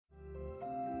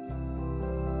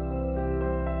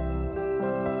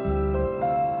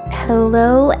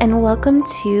Hello and welcome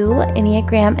to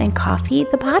Enneagram and Coffee,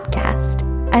 the podcast.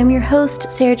 I'm your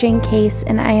host, Sarah Jane Case,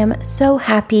 and I am so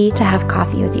happy to have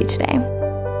coffee with you today.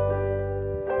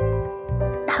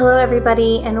 Hello,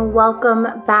 everybody, and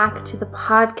welcome back to the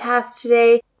podcast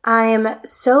today. I am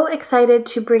so excited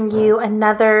to bring you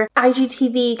another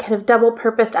IGTV kind of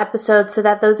double-purposed episode so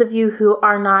that those of you who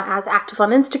are not as active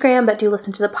on Instagram but do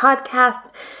listen to the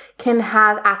podcast can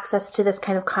have access to this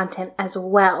kind of content as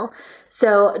well.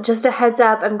 So just a heads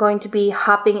up, I'm going to be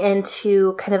hopping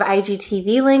into kind of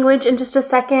IGTV language in just a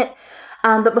second.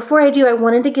 But before I do, I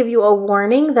wanted to give you a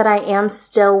warning that I am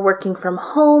still working from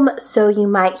home, so you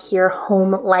might hear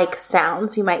home-like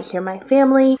sounds. You might hear my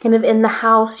family kind of in the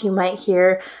house. You might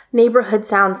hear neighborhood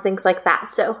sounds, things like that.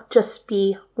 So just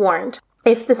be warned.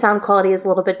 If the sound quality is a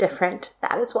little bit different,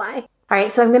 that is why. All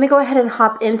right, so I'm going to go ahead and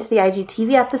hop into the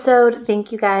IGTV episode.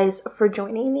 Thank you guys for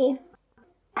joining me.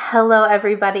 Hello,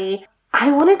 everybody.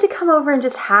 I wanted to come over and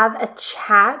just have a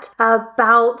chat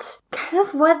about kind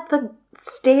of what the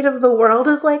state of the world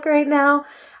is like right now.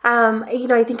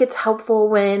 I think it's helpful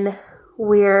when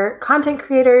we're content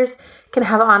creators can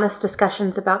have honest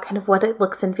discussions about kind of what it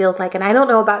looks and feels like. And I don't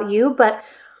know about you, but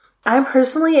I'm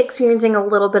personally experiencing a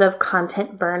little bit of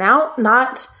content burnout,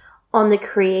 not on the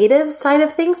creative side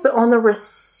of things, but on the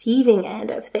receiving end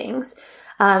of things.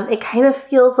 It kind of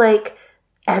feels like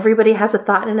everybody has a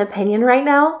thought and an opinion right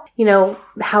now,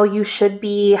 how you should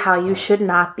be, how you should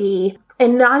not be.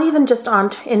 And not even just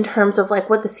in terms of like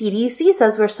what the CDC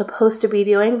says we're supposed to be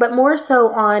doing, but more so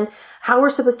on how we're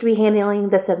supposed to be handling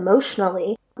this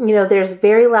emotionally. There's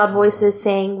very loud voices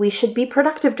saying we should be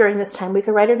productive during this time. We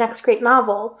could write our next great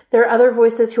novel. There are other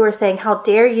voices who are saying, how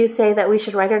dare you say that we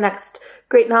should write our next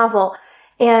great novel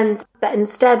and that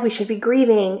instead we should be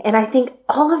grieving. And I think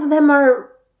all of them are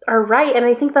right. And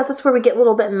I think that that's where we get a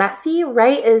little bit messy,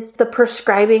 right? Is the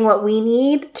prescribing what we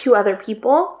need to other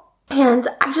people. And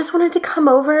I just wanted to come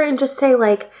over and just say,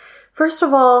 first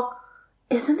of all,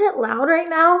 isn't it loud right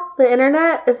now? The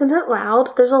internet, isn't it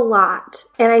loud? There's a lot.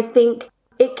 And I think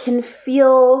it can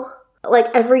feel like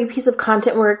every piece of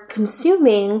content we're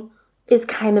consuming is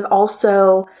kind of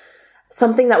also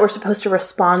something that we're supposed to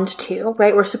respond to,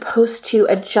 right? We're supposed to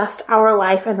adjust our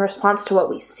life in response to what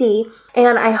we see.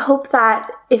 And I hope that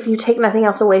if you take nothing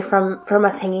else away from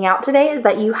us hanging out today, is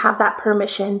that you have that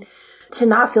permission to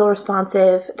not feel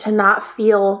responsive, to not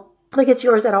feel like it's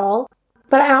yours at all.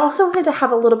 But I also wanted to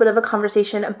have a little bit of a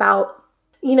conversation about,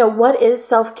 what is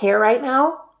self-care right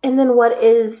now? And then what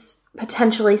is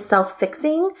potentially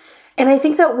self-fixing? And I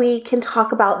think that we can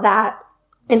talk about that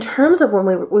in terms of when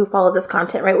we follow this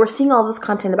content, right? We're seeing all this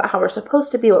content about how we're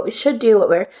supposed to be, what we should do,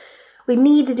 what we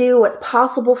need to do, what's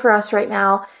possible for us right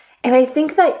now. And I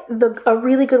think that a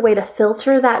really good way to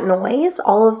filter that noise,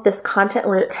 all of this content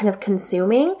we're kind of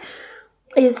consuming,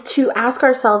 is to ask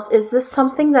ourselves, is this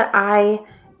something that I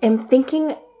am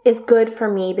thinking is good for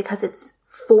me because it's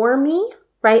for me,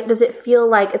 right? Does it feel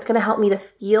like it's going to help me to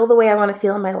feel the way I want to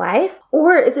feel in my life?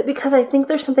 Or is it because I think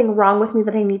there's something wrong with me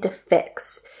that I need to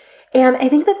fix? And I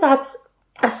think that that's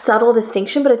a subtle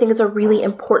distinction, but I think it's a really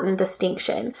important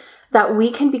distinction that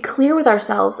we can be clear with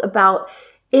ourselves about,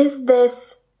 is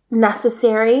this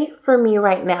necessary for me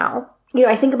right now?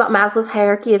 I think about Maslow's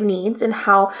hierarchy of needs and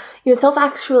how,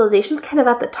 self-actualization is kind of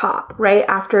at the top, right?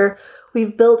 After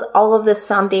we've built all of this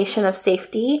foundation of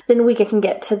safety, then we can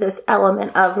get to this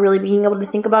element of really being able to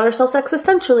think about ourselves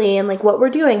existentially and what we're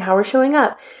doing, how we're showing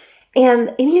up. And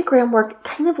Enneagram work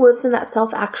kind of lives in that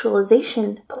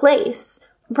self-actualization place.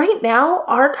 Right now,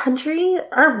 our country,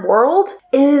 our world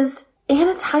is in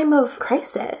a time of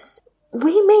crisis.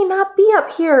 We may not be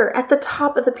up here at the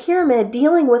top of the pyramid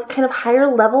dealing with kind of higher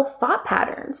level thought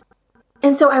patterns.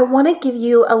 And so I want to give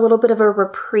you a little bit of a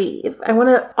reprieve. I want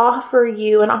to offer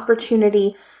you an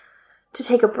opportunity to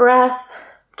take a breath,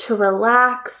 to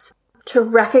relax, to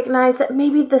recognize that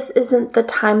maybe this isn't the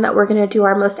time that we're going to do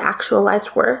our most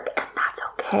actualized work, and that's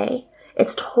okay.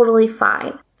 It's totally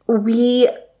fine. We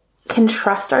can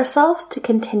trust ourselves to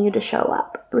continue to show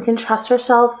up. We can trust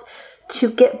ourselves to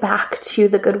get back to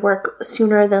the good work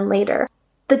sooner than later.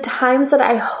 The times that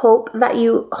I hope that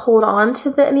you hold on to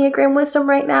the Enneagram wisdom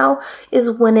right now is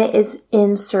when it is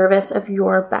in service of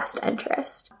your best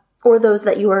interest, or those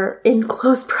that you are in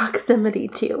close proximity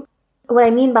to. What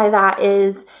I mean by that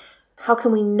is, how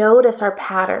can we notice our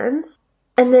patterns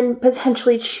and then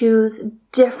potentially choose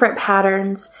different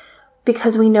patterns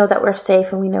because we know that we're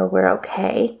safe and we know we're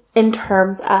okay in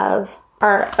terms of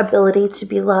our ability to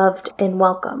be loved and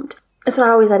welcomed. It's not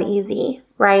always that easy,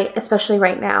 right? Especially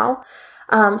right now.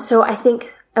 So I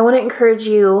think I want to encourage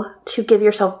you to give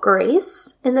yourself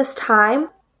grace in this time.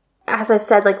 as I've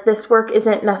said, like this work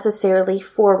isn't necessarily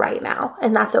for right now,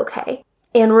 and that's okay.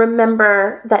 And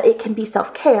remember that it can be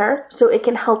self-care, so it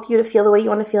can help you to feel the way you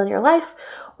want to feel in your life,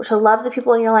 or to love the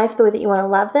people in your life the way that you want to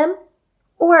love them.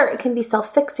 Or it can be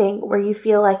self-fixing, where you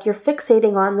feel like you're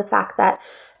fixating on the fact that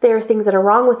there are things that are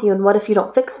wrong with you, and what if you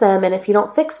don't fix them? And if you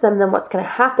don't fix them, then what's going to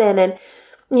happen? And,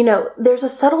 there's a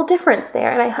subtle difference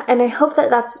there. And I hope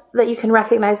that you can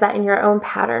recognize that in your own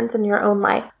patterns in your own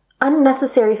life.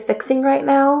 Unnecessary fixing right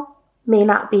now may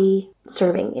not be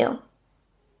serving you.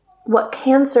 What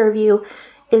can serve you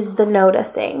is the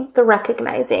noticing, the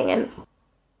recognizing. And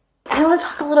I want to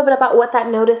talk a little bit about what that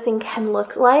noticing can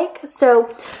look like. So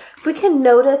if we can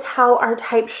notice how our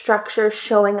type structure is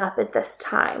showing up at this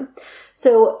time.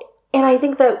 So, and I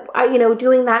think that,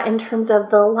 doing that in terms of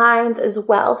the lines as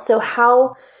well. So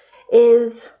how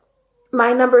is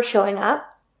my number showing up?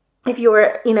 If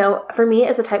you're, for me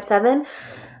as a type 7,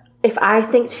 if I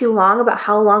think too long about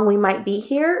how long we might be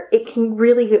here, it can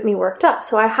really get me worked up.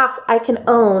 So I can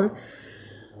own,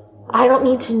 I don't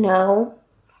need to know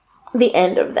the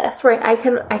end of this, right? I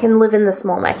can live in this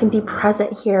moment. I can be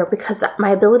present here, because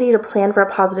my ability to plan for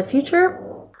a positive future,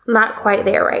 not quite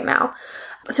there right now.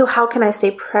 So how can I stay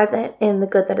present in the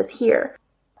good that is here?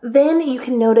 Then you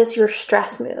can notice your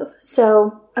stress move.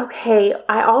 So, okay,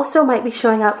 I also might be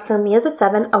showing up for me as a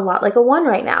 7 a lot like a 1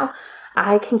 right now.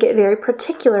 I can get very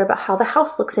particular about how the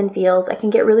house looks and feels. I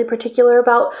can get really particular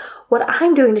about what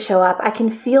I'm doing to show up. I can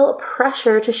feel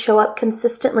pressure to show up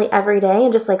consistently every day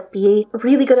and just like be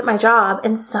really good at my job.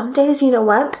 And some days, you know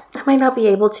what? I might not be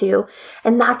able to.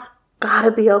 And that's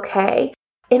gotta be okay.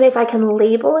 And if I can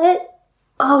label it,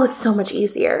 oh, it's so much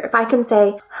easier. If I can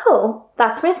say, oh,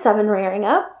 that's my 7 rearing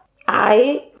up,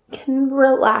 I can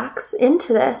relax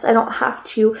into this. I don't have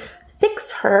to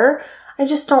fix her. I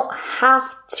just don't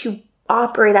have to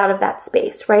operate out of that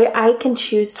space, right? I can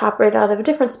choose to operate out of a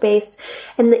different space.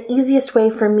 And the easiest way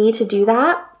for me to do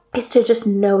that is to just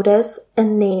notice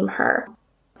and name her.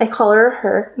 I call her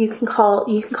her. You can call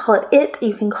it it.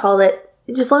 You can call it,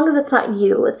 just as long as it's not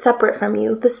you, it's separate from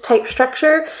you. This type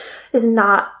structure is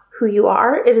not who you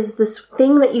are. It is this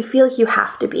thing that you feel like you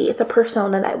have to be. It's a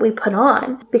persona that we put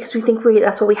on because we think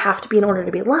that's what we have to be in order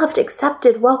to be loved,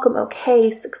 accepted, welcome, okay,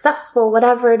 successful,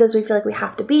 whatever it is we feel like we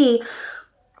have to be.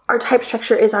 Our type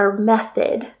structure is our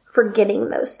method for getting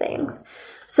those things.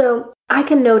 So I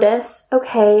can notice,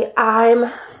 okay, I'm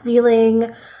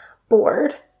feeling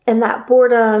bored, and that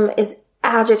boredom is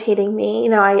agitating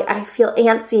me. I feel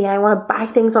antsy. I want to buy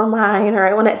things online, or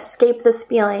I want to escape this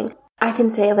feeling. I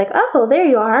can say like, oh, there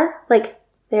you are. Like,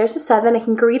 there's a 7. I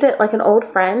can greet it like an old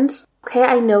friend. Okay,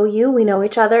 I know you. We know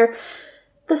each other.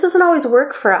 This doesn't always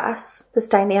work for us, this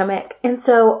dynamic. And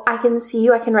so I can see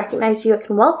you, I can recognize you, I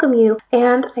can welcome you,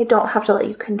 and I don't have to let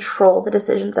you control the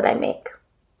decisions that I make.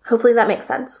 Hopefully that makes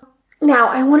sense. Now,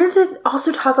 I wanted to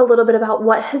also talk a little bit about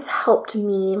what has helped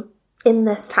me in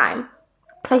this time.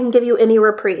 If I can give you any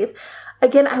reprieve.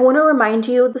 Again, I want to remind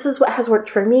you, this is what has worked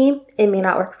for me. It may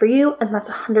not work for you, and that's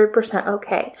 100%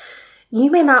 okay. You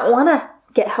may not want to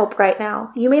get help right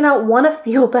now. You may not want to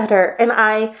feel better, and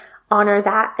I honor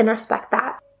that and respect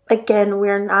that. Again,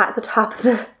 we're not at the top of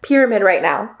the pyramid right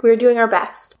now. We're doing our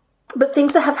best. But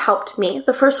things that have helped me.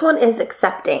 The first one is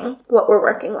accepting what we're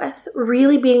working with.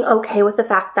 Really being okay with the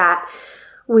fact that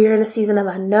we're in a season of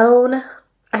unknown.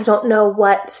 I don't know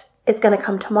what is going to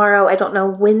come tomorrow. I don't know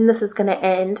when this is going to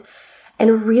end.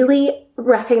 And really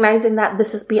recognizing that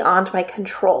this is beyond my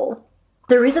control.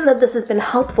 The reason that this has been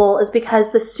helpful is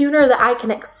because the sooner that I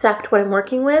can accept what I'm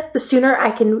working with, the sooner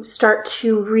I can start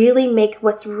to really make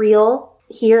what's real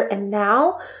here and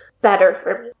now better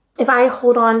for me. If I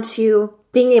hold on to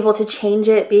being able to change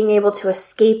it, being able to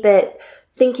escape it,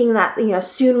 thinking that,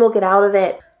 soon we'll get out of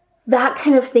it, that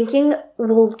kind of thinking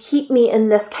will keep me in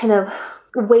this kind of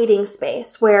waiting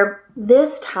space where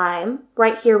this time,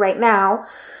 right here, right now,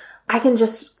 I can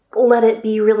just let it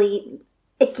be really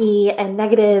icky and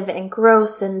negative and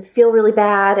gross and feel really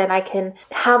bad, and I can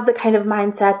have the kind of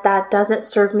mindset that doesn't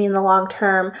serve me in the long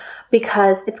term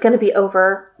because it's going to be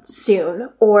over soon,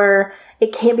 or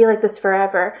it can't be like this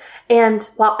forever. And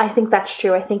while I think that's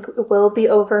true, I think it will be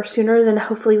over sooner than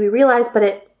hopefully we realize, but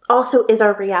it also is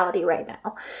our reality right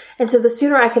now. And so the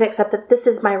sooner I can accept that this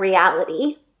is my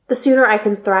reality, the sooner I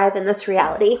can thrive in this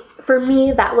reality. For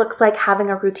me, that looks like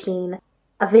having a routine,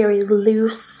 a very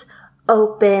loose,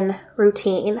 open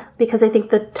routine, because I think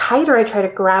the tighter I try to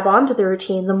grab onto the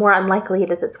routine, the more unlikely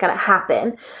it is it's going to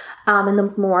happen, and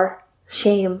the more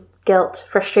shame, guilt,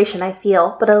 frustration I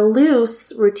feel. But a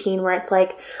loose routine where it's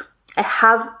like, I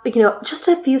have, just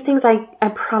a few things I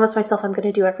promise myself I'm going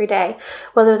to do every day,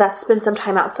 whether that's spend some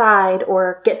time outside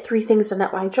or get 3 things done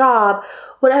at my job,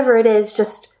 whatever it is,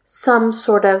 just some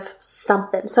sort of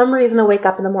something, some reason to wake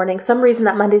up in the morning, some reason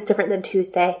that Monday's different than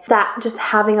Tuesday, that just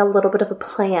having a little bit of a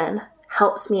plan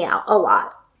helps me out a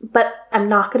lot. But I'm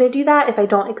not going to do that if I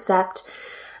don't accept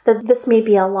that this may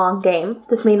be a long game.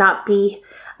 This may not be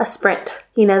a sprint.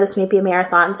 This may be a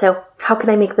marathon. So how can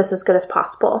I make this as good as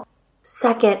possible?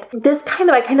 Second,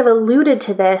 I kind of alluded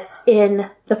to this in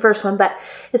the first one, but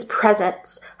is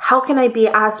presence. How can I be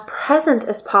as present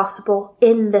as possible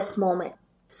in this moment?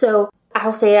 So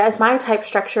I'll say as my type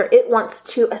structure, it wants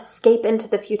to escape into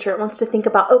the future. It wants to think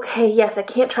about, okay, yes, I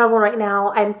can't travel right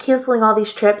now. I'm canceling all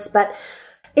these trips, but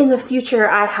in the future,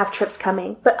 I have trips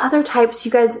coming. But other types,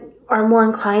 you guys are more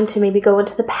inclined to maybe go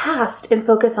into the past and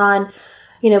focus on,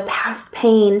 past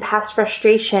pain, past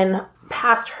frustration,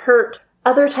 past hurt.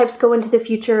 Other types go into the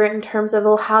future in terms of,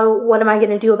 what am I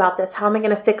going to do about this? How am I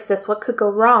going to fix this? What could go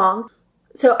wrong?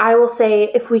 So I will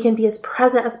say if we can be as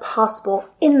present as possible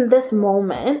in this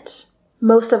moment,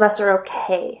 most of us are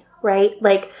okay, right?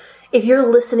 Like if you're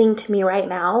listening to me right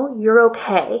now, you're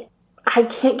okay. I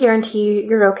can't guarantee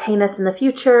your okayness in the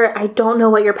future. I don't know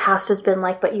what your past has been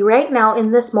like, but you right now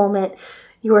in this moment,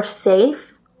 you are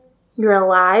safe. You're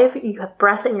alive. You have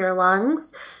breath in your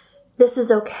lungs. This is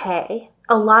okay.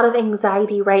 A lot of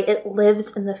anxiety, right? It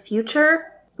lives in the future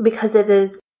because it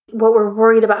is what we're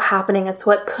worried about happening. It's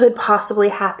what could possibly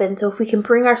happen. So if we can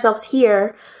bring ourselves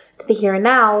here to the here and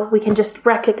now, we can just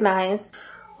recognize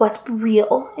what's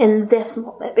real in this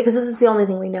moment because this is the only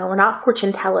thing we know. We're not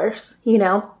fortune tellers,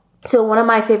 So one of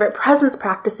my favorite presence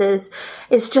practices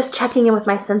is just checking in with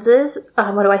my senses.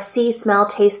 What do I see, smell,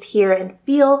 taste, hear, and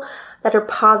feel that are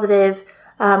positive?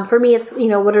 For me, it's,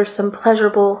 what are some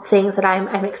pleasurable things that I'm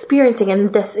experiencing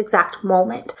in this exact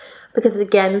moment? Because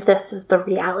again, this is the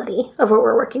reality of what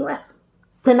we're working with.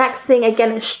 The next thing,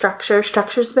 again, is structure.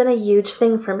 Structure's been a huge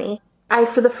thing for me. I,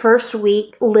 for the first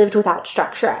week, lived without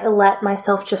structure. I let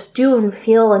myself just do and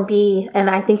feel and be, and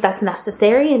I think that's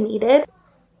necessary and needed.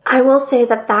 I will say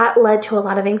that led to a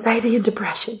lot of anxiety and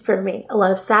depression for me. A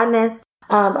lot of sadness,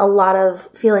 a lot of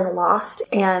feeling lost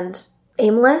and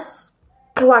aimless.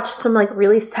 I watched some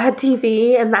really sad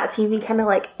TV and that TV kind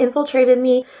of infiltrated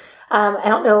me. I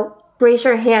don't know, raise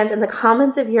your hand in the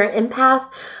comments if you're an empath,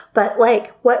 but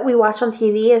what we watch on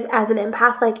TV as an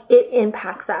empath, it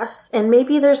impacts us. And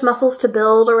maybe there's muscles to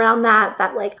build around that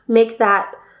make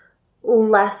that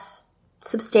less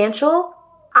substantial.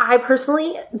 I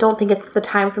personally don't think it's the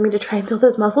time for me to try and build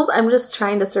those muscles. I'm just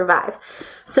trying to survive.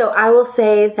 So I will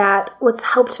say that what's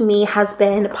helped me has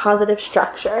been positive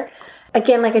structure.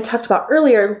 Again, like I talked about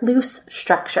earlier, loose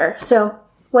structure. So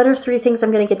what are 3 things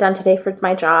I'm going to get done today for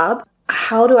my job?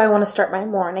 How do I want to start my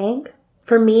morning?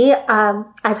 For me,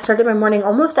 I've started my morning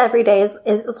almost every day as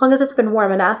long as it's been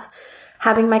warm enough.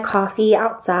 Having my coffee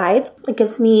outside, it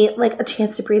gives me a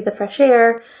chance to breathe the fresh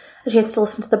air, a chance to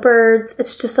listen to the birds.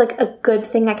 It's just a good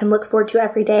thing I can look forward to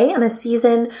every day in a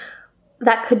season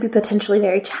that could be potentially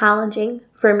very challenging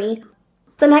for me.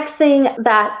 The next thing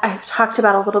that I've talked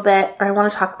about a little bit, or I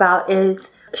want to talk about,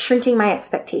 is shrinking my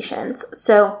expectations.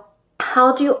 So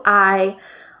how do I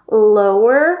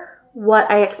lower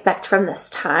what I expect from this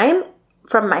time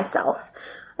from myself?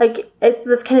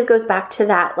 This kind of goes back to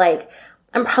that,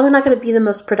 I'm probably not going to be the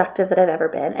most productive that I've ever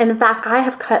been. And in fact, I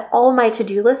have cut all my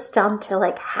to-do lists down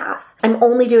to half. I'm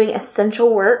only doing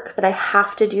essential work that I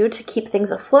have to do to keep things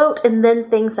afloat, and then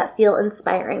things that feel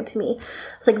inspiring to me.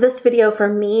 It's this video for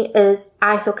me is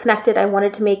I feel connected. I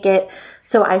wanted to make it,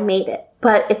 so I made it.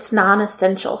 But it's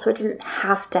non-essential, so it didn't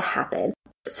have to happen.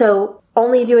 So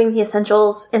only doing the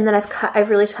essentials, and then I've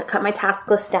really cut my task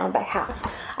list down by half.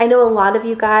 I know a lot of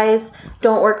you guys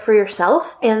don't work for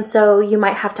yourself, and so you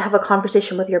might have to have a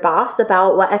conversation with your boss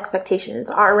about what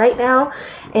expectations are right now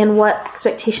and what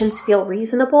expectations feel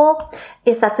reasonable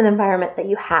if that's an environment that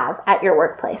you have at your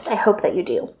workplace. I hope that you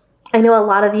do. I know a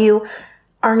lot of you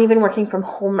aren't even working from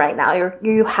home right now.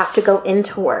 You have to go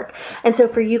into work. And so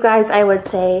for you guys, I would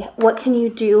say, what can you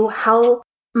do? How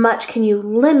much can you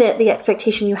limit the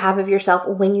expectation you have of yourself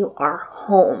when you are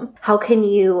home? How can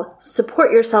you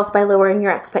support yourself by lowering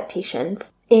your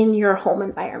expectations in your home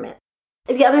environment?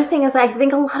 The other thing is I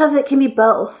think a lot of it can be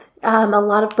both, a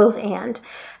lot of both and.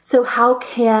 So how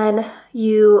can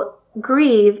you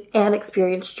grieve and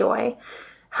experience joy?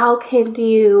 How can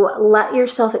you let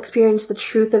yourself experience the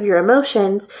truth of your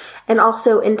emotions and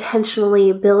also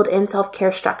intentionally build in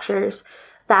self-care structures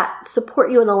that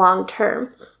support you in the long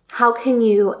term? How can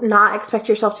you not expect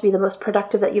yourself to be the most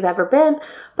productive that you've ever been,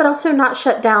 but also not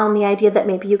shut down the idea that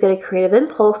maybe you get a creative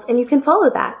impulse and you can follow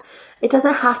that? It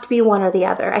doesn't have to be one or the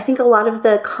other. I think a lot of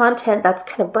the content that's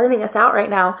kind of burning us out right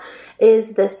now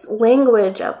is this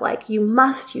language of like, you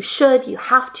must, you should, you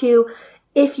have to.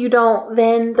 If you don't,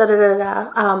 then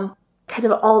kind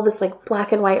of all this like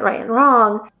black and white, right and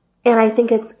wrong. And I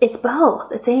think it's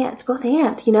both. It's both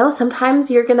and. You know, some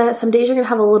days you're gonna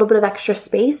have a little bit of extra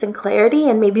space and clarity,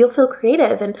 and maybe you'll feel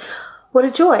creative, and what a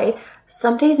joy.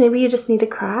 Some days maybe you just need to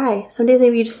cry. Some days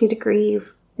maybe you just need to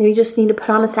grieve. Maybe you just need to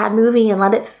put on a sad movie and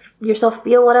let yourself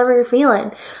feel whatever you're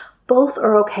feeling. Both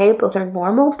are okay. Both are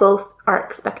normal. Both are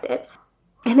expected.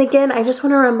 And again, I just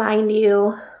want to remind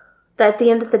you that at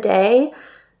the end of the day,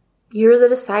 you're the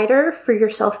decider for your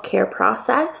self-care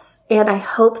process. And I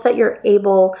hope that you're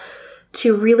able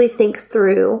to really think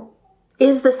through,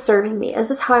 is this serving me? Is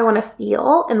this how I want to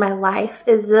feel in my life?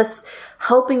 Is this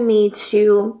helping me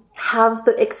to have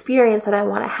the experience that I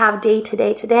want to have day to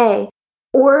day to day?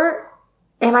 Or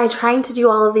am I trying to do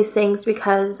all of these things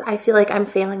because I feel like I'm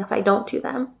failing if I don't do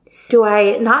them? Do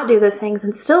I not do those things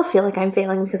and still feel like I'm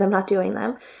failing because I'm not doing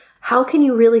them? How can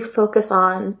you really focus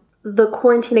on the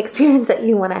quarantine experience that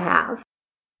you want to have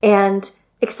and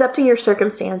accepting your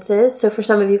circumstances? So for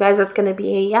some of you guys, that's going to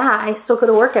be, I still go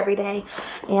to work every day.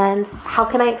 And how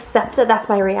can I accept that that's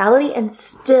my reality and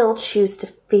still choose to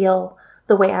feel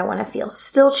the way I want to feel?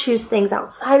 Still choose things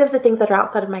outside of the things that are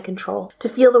outside of my control to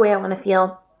feel the way I want to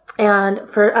feel. And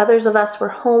for others of us, we're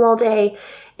home all day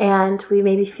and we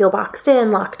maybe feel boxed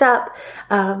in, locked up.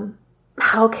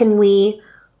 How can we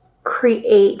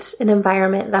create an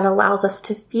environment that allows us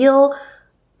to feel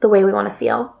the way we want to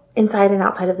feel inside and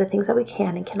outside of the things that we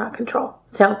can and cannot control?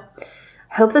 So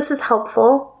I hope this is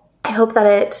helpful. I hope that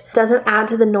it doesn't add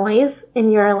to the noise in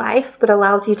your life, but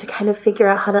allows you to kind of figure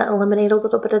out how to eliminate a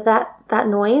little bit of that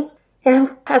noise.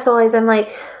 And as always, I'm like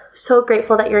so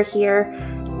grateful that you're here.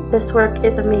 This work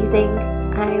is amazing.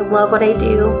 I love what I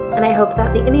do, and I hope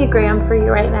that the Enneagram for you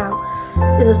right now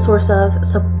is a source of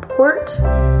support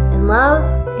and love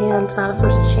and not a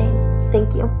source of shame.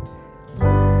 Thank you.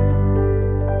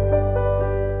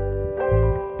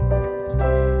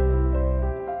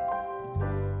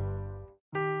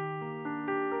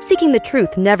 Seeking the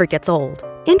truth never gets old.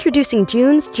 Introducing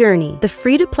June's Journey, the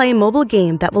free-to-play mobile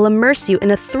game that will immerse you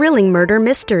in a thrilling murder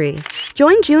mystery.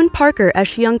 Join June Parker as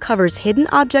she uncovers hidden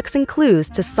objects and clues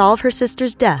to solve her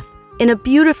sister's death in a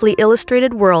beautifully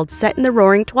illustrated world set in the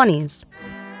Roaring '20s.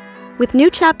 With new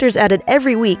chapters added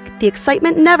every week, the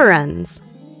excitement never ends.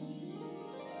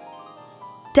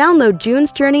 Download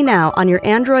June's Journey now on your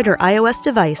Android or iOS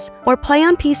device, or play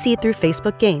on PC through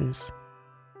Facebook Games.